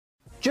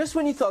Just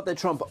when you thought that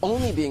Trump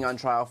only being on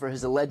trial for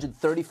his alleged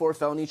 34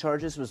 felony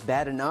charges was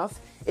bad enough,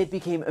 it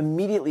became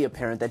immediately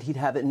apparent that he'd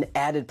have an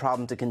added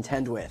problem to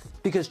contend with.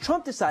 Because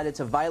Trump decided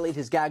to violate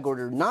his gag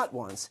order not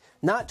once,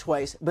 not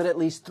twice, but at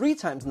least 3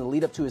 times in the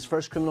lead up to his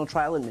first criminal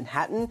trial in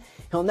Manhattan,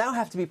 he'll now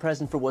have to be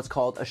present for what's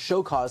called a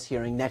show cause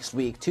hearing next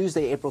week,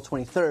 Tuesday, April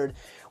 23rd,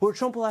 where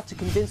Trump will have to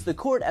convince the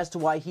court as to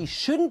why he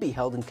shouldn't be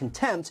held in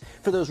contempt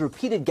for those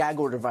repeated gag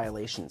order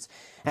violations.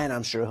 And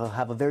I'm sure he'll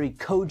have a very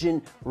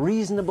cogent,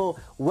 reasonable,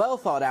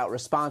 well-thought-out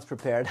response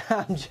prepared.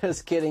 I'm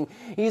just kidding.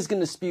 He's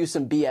going to spew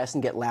some BS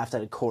and get laughed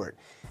at court.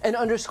 And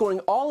underscoring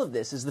all of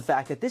this is the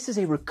fact that this is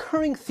a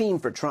recurring theme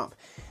for Trump.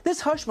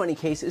 This hush money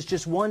case is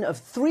just one of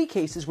 3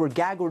 cases where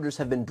gag orders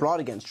have been brought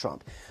against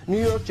Trump.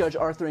 New York Judge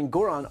Arthur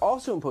Engoron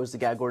also imposed a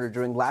gag order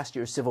during last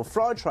year's civil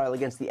fraud trial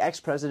against the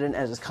ex-president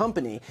and his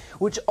company,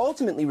 which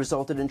ultimately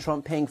resulted in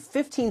Trump paying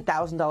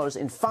 $15,000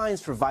 in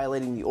fines for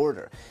violating the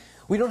order.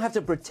 We don't have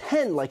to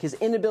pretend like his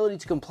inability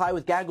to comply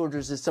with gag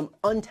orders is some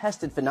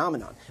untested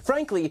phenomenon.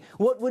 Frankly,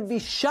 what would be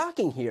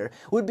shocking here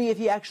would be if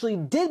he actually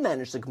did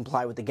manage to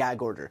comply with the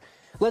gag order.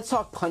 Let's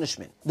talk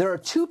punishment. There are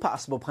 2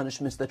 possible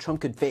punishments that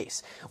Trump could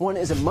face. One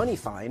is a money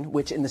fine,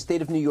 which in the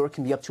state of New York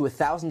can be up to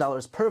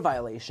 $1,000 per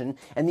violation,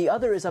 and the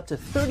other is up to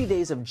 30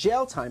 days of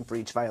jail time for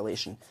each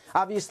violation.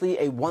 Obviously,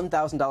 a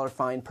 $1,000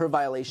 fine per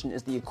violation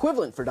is the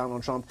equivalent for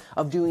Donald Trump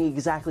of doing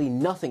exactly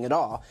nothing at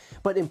all,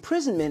 but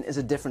imprisonment is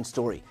a different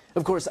story.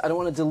 Of course, I don't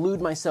want to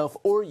delude myself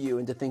or you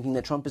into thinking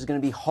that Trump is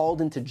going to be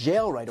hauled into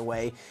jail right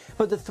away,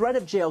 but the threat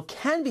of jail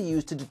can be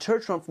used to deter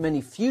Trump from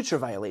any future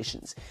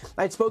violations.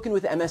 I'd spoken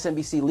with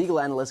MSNBC legal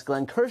analyst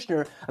Glenn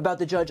Kirshner about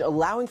the judge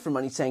allowing for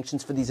money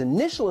sanctions for these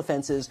initial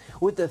offenses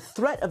with the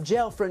threat of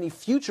jail for any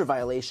future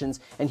violations,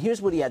 and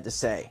here's what he had to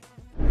say.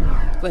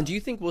 Glenn, do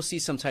you think we'll see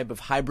some type of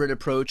hybrid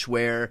approach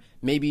where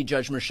maybe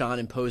Judge Merchan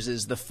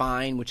imposes the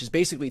fine, which is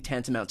basically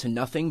tantamount to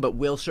nothing, but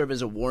will serve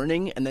as a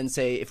warning, and then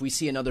say, if we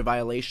see another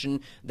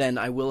violation, then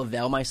I will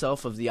avail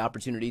myself of the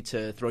opportunity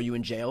to throw you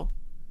in jail?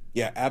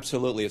 Yeah,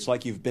 absolutely. It's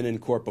like you've been in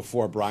court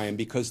before, Brian,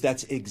 because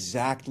that's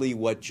exactly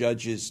what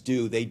judges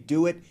do. They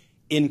do it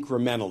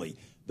incrementally.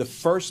 The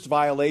first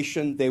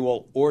violation, they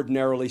will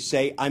ordinarily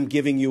say, I'm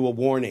giving you a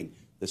warning.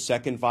 The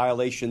second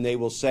violation, they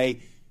will say,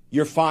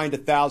 you're fined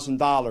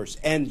 $1,000,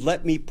 and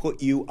let me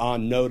put you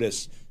on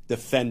notice,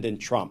 Defendant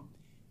Trump.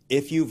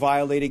 If you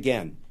violate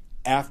again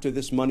after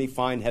this money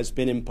fine has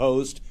been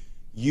imposed,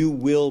 you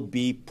will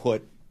be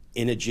put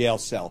in a jail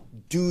cell.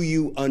 Do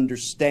you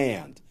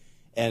understand?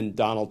 And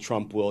Donald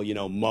Trump will,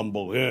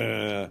 mumble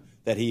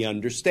that he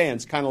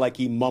understands, kind of like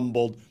he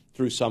mumbled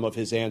through some of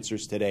his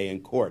answers today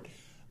in court.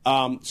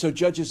 So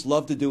judges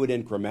love to do it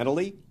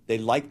incrementally. They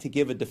like to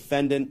give a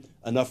defendant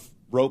enough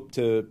rope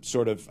to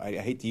sort of, I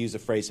hate to use the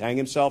phrase hang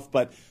himself,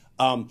 but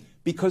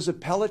because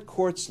appellate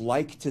courts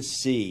like to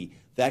see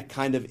that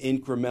kind of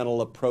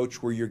incremental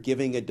approach where you're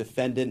giving a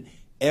defendant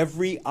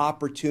every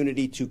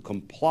opportunity to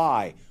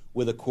comply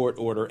with a court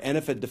order. And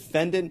if a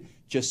defendant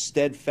just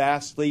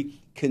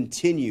steadfastly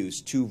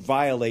continues to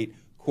violate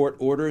court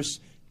orders,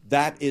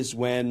 that is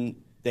when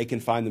they can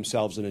find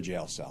themselves in a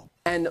jail cell.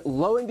 And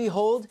lo and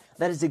behold,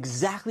 that is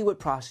exactly what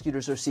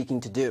prosecutors are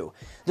seeking to do.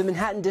 The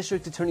Manhattan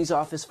District Attorney's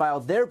Office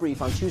filed their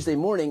brief on Tuesday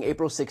morning,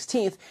 April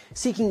 16th,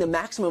 seeking the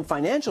maximum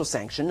financial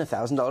sanction,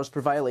 $1,000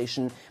 per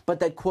violation, but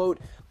that, quote,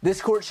 this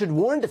court should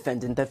warn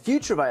defendant that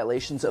future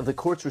violations of the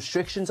court's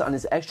restrictions on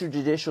his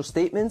extrajudicial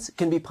statements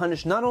can be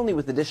punished not only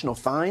with additional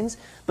fines,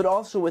 but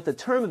also with a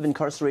term of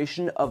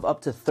incarceration of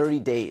up to 30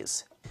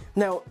 days.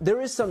 Now,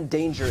 there is some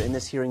danger in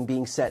this hearing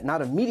being set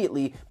not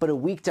immediately, but a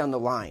week down the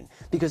line,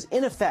 because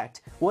in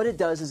effect, what it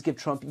does is give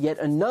Trump yet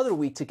another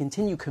week to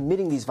continue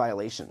committing these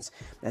violations.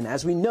 And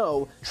as we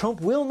know,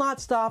 Trump will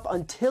not stop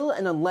until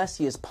and unless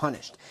he is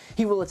punished.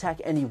 He will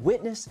attack any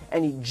witness,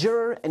 any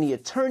juror, any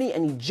attorney,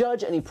 any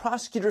judge, any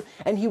prosecutor,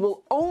 and he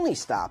will only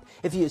stop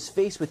if he is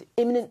faced with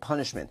imminent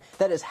punishment.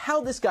 That is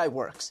how this guy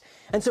works.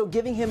 And so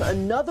giving him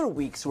another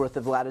week's worth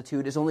of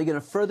latitude is only going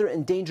to further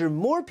endanger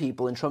more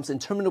people in Trump's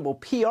interminable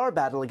PR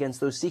battle against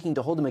those seeking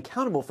to hold him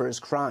accountable for his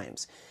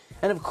crimes.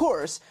 And of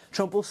course,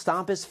 Trump will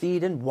stomp his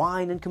feet and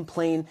whine and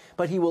complain,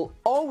 but he will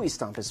always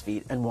stomp his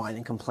feet and whine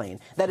and complain.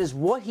 That is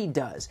what he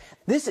does.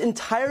 This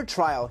entire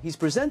trial, he's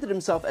presented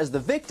himself as the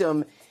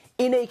victim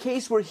in a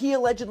case where he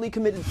allegedly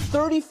committed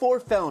 34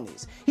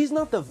 felonies. He's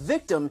not the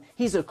victim,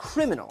 he's a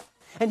criminal.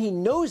 And he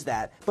knows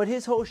that, but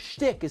his whole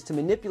shtick is to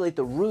manipulate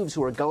the rubes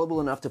who are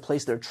gullible enough to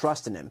place their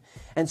trust in him.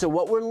 And so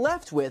what we're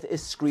left with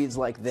is screeds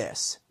like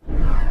this.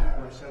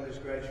 My son is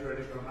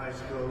graduating from high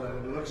school,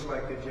 and it looks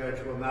like the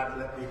judge will not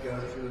let me go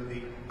through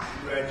the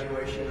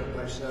graduation of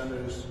my son,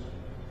 who's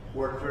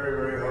worked very,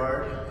 very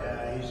hard.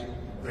 He's a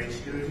great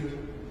student.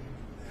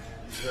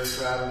 He's very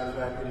proud of the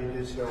fact that he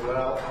did so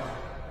well,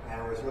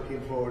 and was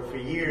looking forward for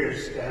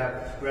years to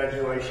have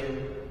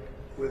graduation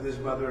with his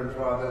mother and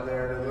father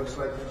there. And it looks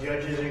like the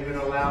judge isn't going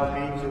to allow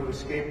me to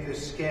escape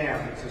this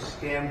scam. It's a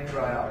scam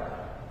trial.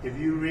 If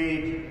you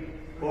read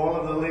all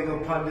of the legal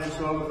pundits,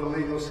 all of the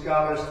legal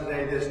scholars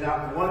today, there's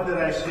not one that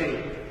I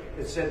see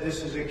that said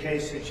this is a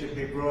case that should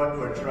be brought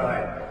or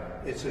tried.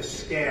 It's a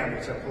scam.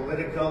 It's a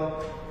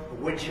political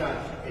witch hunt.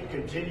 It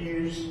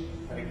continues,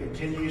 and it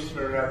continues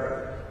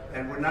forever.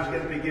 And we're not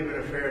going to be given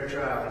a fair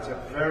trial. It's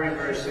a very,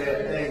 very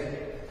sad thing.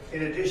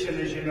 In addition,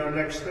 as you know,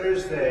 next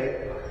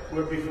Thursday,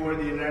 we're before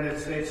the United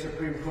States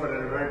Supreme Court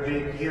on a very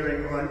big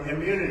hearing on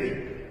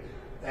immunity.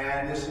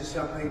 And this is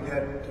something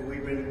that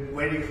we've been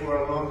waiting for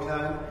a long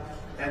time.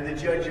 And the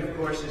judge, of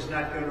course, is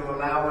not going to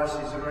allow us.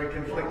 He's a very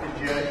conflicted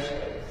judge.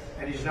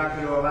 And he's not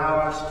going to allow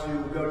us to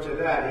go to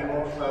that. He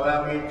won't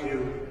allow me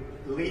to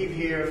leave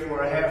here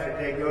for a half a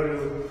day, go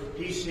to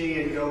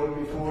D.C. and go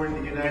before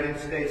the United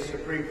States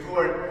Supreme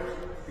Court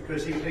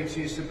because he thinks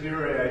he's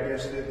superior, I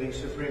guess, to the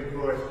Supreme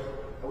Court.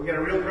 We got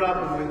a real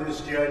problem with this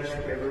judge.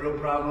 We have a real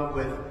problem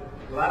with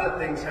a lot of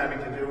things having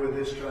to do with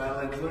this trial,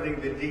 including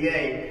the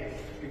DA,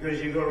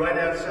 because you go right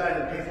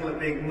outside and people are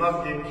being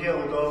mugged and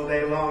killed all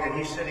day long, and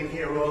he's sitting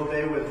here all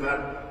day with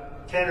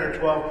about 10 or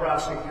 12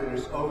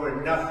 prosecutors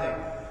over nothing.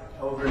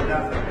 Over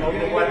nothing. Over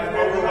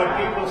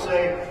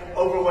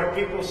what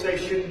people say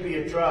shouldn't be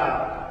a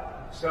trial.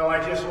 So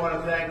I just want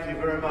to thank you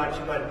very much.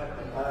 But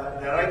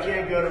that I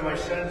can't go to my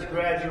son's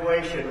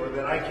graduation, or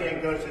that I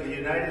can't go to the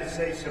United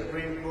States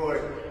Supreme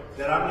Court,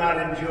 that I'm not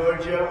in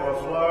Georgia or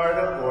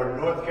Florida or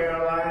North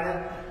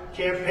Carolina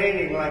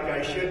campaigning like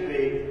I should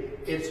be.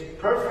 It's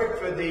perfect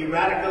for the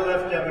radical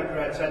left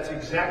Democrats. That's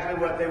exactly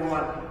what they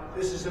want.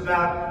 This is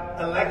about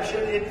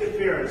election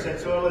interference.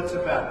 That's all it's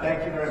about.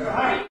 Thank you very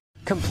much.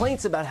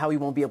 Complaints about how he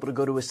won't be able to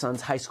go to his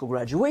son's high school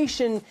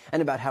graduation,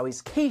 and about how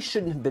his case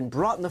shouldn't have been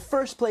brought in the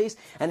first place,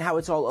 and how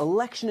it's all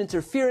election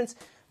interference.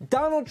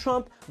 Donald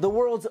Trump, the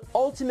world's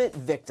ultimate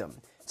victim.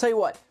 Tell you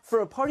what,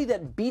 for a party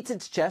that beats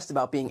its chest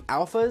about being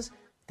alphas,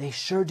 they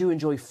sure do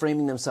enjoy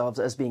framing themselves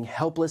as being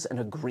helpless and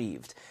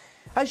aggrieved.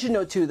 I should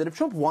note, too, that if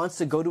Trump wants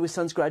to go to his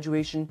son's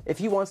graduation, if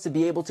he wants to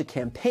be able to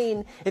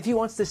campaign, if he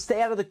wants to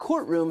stay out of the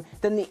courtroom,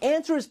 then the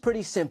answer is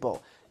pretty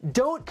simple.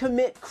 Don't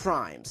commit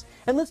crimes.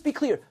 And let's be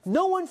clear,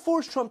 no one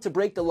forced Trump to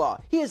break the law.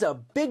 He is a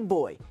big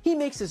boy. He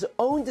makes his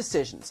own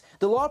decisions.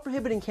 The law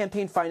prohibiting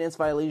campaign finance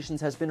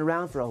violations has been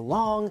around for a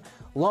long,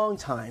 long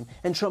time,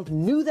 and Trump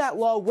knew that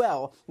law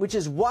well, which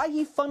is why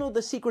he funneled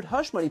the secret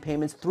hush money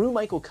payments through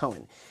Michael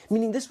Cohen,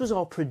 meaning this was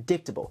all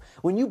predictable.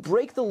 When you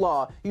break the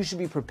law, you should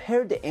be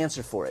prepared to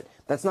answer for it.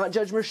 That's not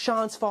Judge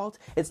Merchan's fault,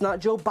 it's not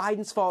Joe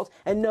Biden's fault,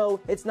 and no,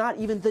 it's not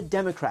even the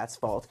Democrats'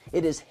 fault.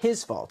 It is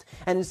his fault.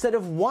 And instead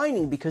of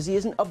whining because he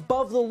isn't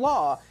above the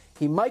law,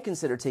 he might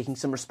consider taking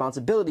some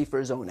responsibility for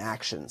his own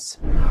actions.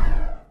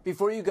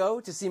 Before you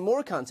go, to see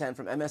more content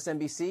from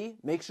MSNBC,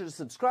 make sure to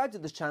subscribe to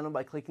this channel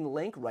by clicking the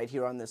link right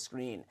here on this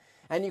screen.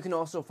 And you can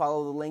also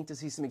follow the link to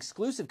see some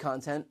exclusive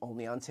content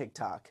only on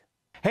TikTok.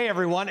 Hey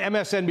everyone,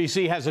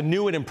 MSNBC has a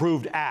new and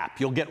improved app.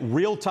 You'll get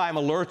real-time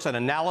alerts and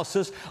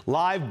analysis,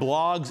 live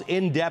blogs,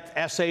 in-depth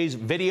essays,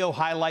 video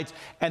highlights,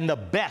 and the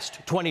best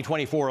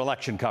 2024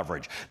 election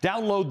coverage.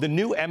 Download the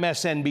new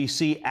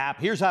MSNBC app.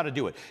 Here's how to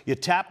do it. You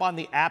tap on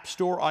the App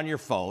Store on your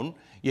phone.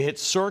 You hit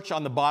search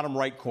on the bottom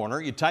right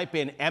corner. You type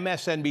in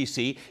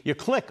MSNBC. You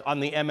click on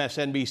the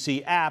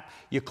MSNBC app.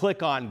 You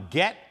click on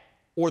Get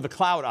or the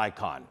cloud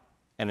icon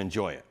and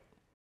enjoy it.